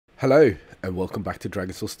Hello and welcome back to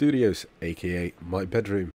Dragon Soul Studios, aka my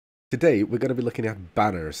bedroom. Today we're going to be looking at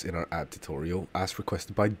banners in our ad tutorial as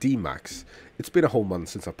requested by DMax. It's been a whole month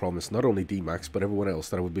since I promised not only DMax but everyone else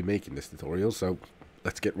that I would be making this tutorial, so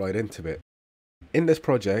let's get right into it. In this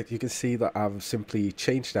project you can see that I've simply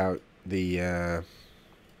changed out the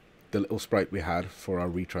little sprite we had for our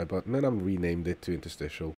retry button and I've renamed it to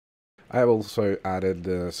interstitial. I have also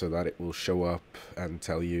added so that it will show up and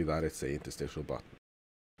tell you that it's a interstitial button.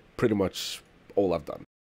 Pretty much all I've done.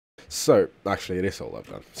 So, actually it is all I've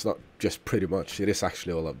done. It's not just pretty much, it is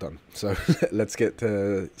actually all I've done. So, let's get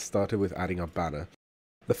started with adding our banner.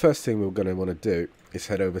 The first thing we're going to want to do is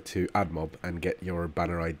head over to AdMob and get your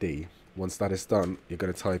banner ID. Once that is done, you're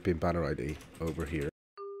going to type in banner ID over here.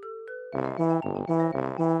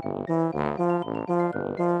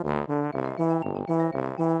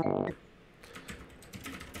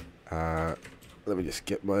 Let me just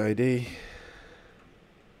get my ID.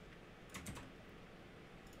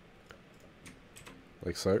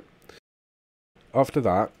 Like so. After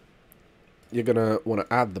that, you're going to want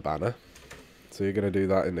to add the banner. So you're going to do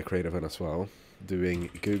that in the creative one as well. Doing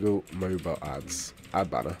Google Mobile Ads, add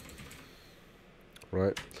banner.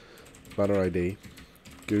 Right. Banner ID,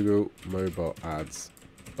 Google Mobile Ads,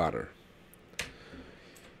 banner.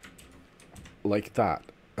 Like that.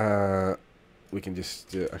 We can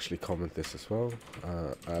just actually comment this as well.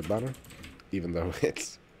 Add banner. Even though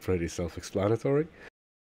it's pretty self-explanatory.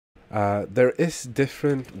 There is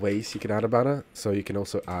different ways you can add a banner. So you can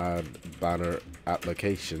also add banner at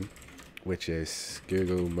location, which is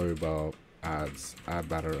Google Mobile Ads, add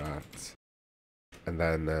banner at, and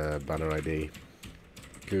then banner ID,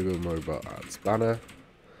 Google Mobile Ads banner,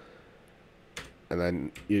 and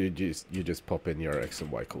then you just pop in your X and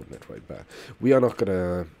Y coordinate right there. We are not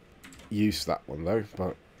gonna use that one though,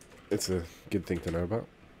 but it's a good thing to know about.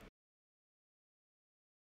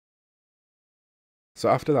 So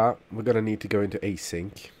after that, we're going to need to go into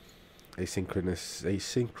async, asynchronous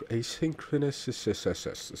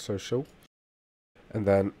social, and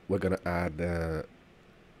then we're going to add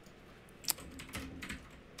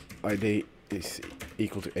ID is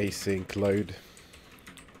equal to async load,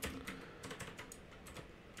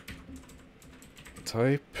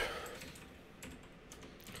 type,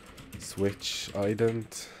 switch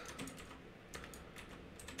ident,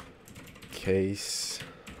 case,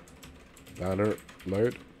 banner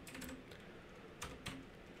load.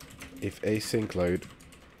 If async load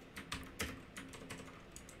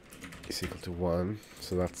is equal to 1,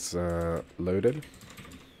 so that's loaded.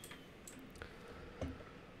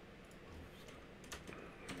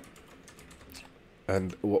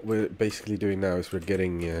 And what we're basically doing now is we're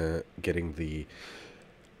getting the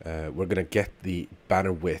we're gonna get the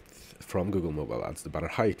banner width from Google Mobile Ads, the banner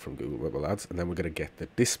height from Google Mobile Ads, and then we're gonna get the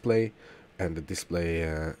display and the display,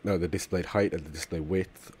 the displayed height and the display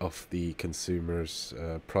width of the consumer's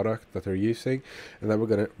product that they're using, and then we're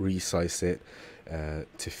going to resize it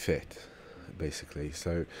to fit, basically.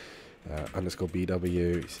 So underscore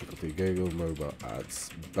BW is equal to Google Mobile Ads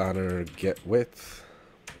banner get width,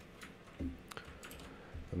 and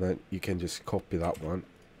then you can just copy that one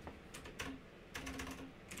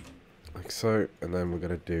like so, and then we're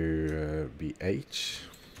going to do BH.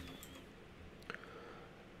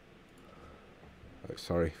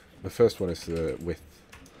 Sorry, the first one is the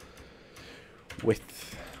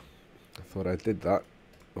width. I thought I did that,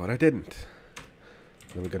 but I didn't.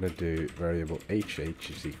 Then we're going to do variable HH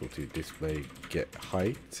is equal to display get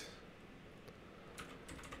height,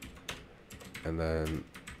 and then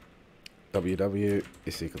WW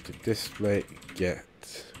is equal to display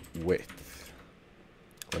get width,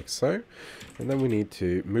 like so. And then we need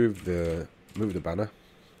to move the banner.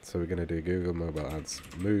 So we're going to do Google Mobile Ads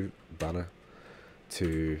move banner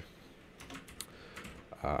to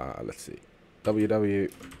let's see, ww/2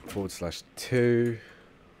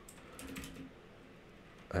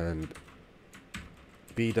 and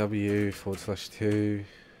bw/2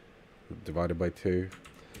 divided by 2,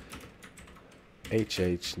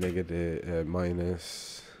 hh negative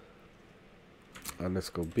minus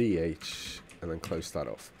underscore bh, and then close that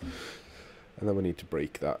off. And then we need to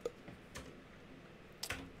break that.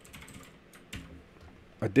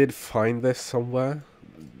 I did find this somewhere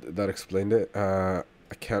that explained it. I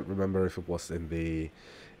can't remember if it was in the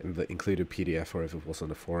included PDF or if it was on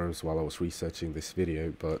the forums while I was researching this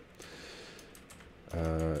video, but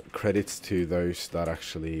credits to those that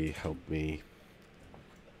actually helped me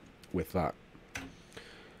with that.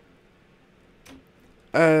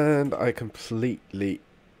 And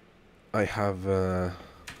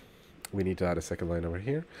we need to add a second line over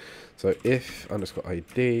here. So if underscore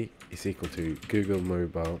ID is equal to Google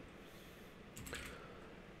Mobile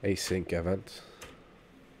async event,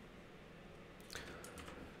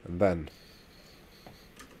 and then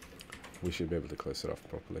we should be able to close it off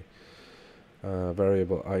properly.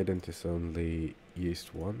 Variable ident is only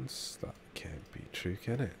used once. That can't be true,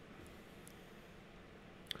 can it?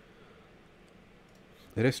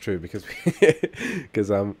 It is true because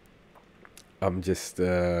because I'm just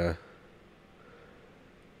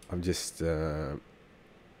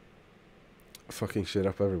fucking shit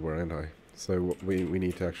up everywhere, aren't I? So we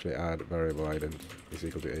need to actually add variable ident is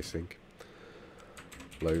equal to async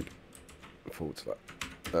load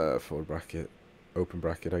forward bracket open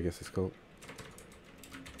bracket, I guess it's called,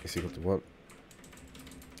 is equal to 1.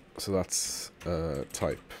 So that's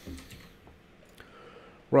type.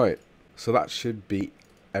 Right, so that should be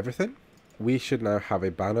everything. We should now have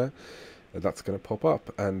a banner that's going to pop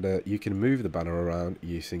up, and you can move the banner around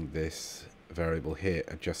using this variable here,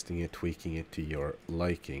 adjusting it, tweaking it to your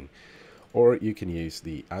liking, or you can use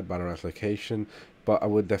the add banner at location, but I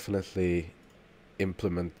would definitely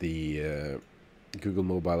implement the Google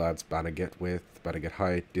Mobile Ads banner get width, banner get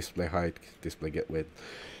height, display get width,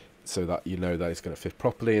 so that you know that it's going to fit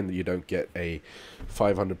properly and that you don't get a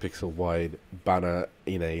 500 pixel wide banner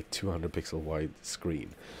in a 200 pixel wide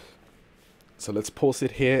screen. So let's pause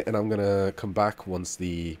it here, and I'm going to come back once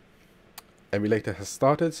the emulator has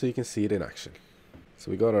started so you can see it in action.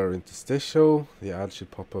 So we got our interstitial, the ad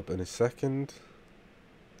should pop up in a second.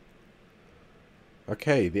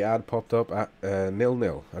 Okay, the ad popped up at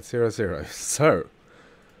 0, at 0. So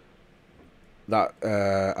that,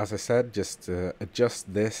 as I said, just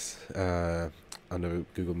adjust this under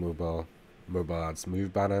Google Mobile Ads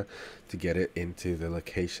Move banner to get it into the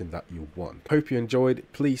location that you want. Hope you enjoyed.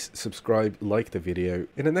 Please subscribe, like the video.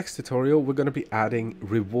 In the next tutorial, we're going to be adding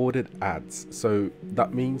rewarded ads. So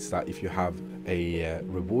that means that if you have a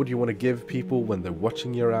reward you want to give people when they're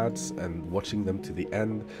watching your ads and watching them to the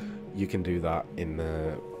end, you can do that in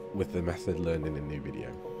with the method learned in a new video.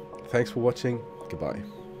 Thanks for watching.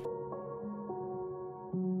 Goodbye.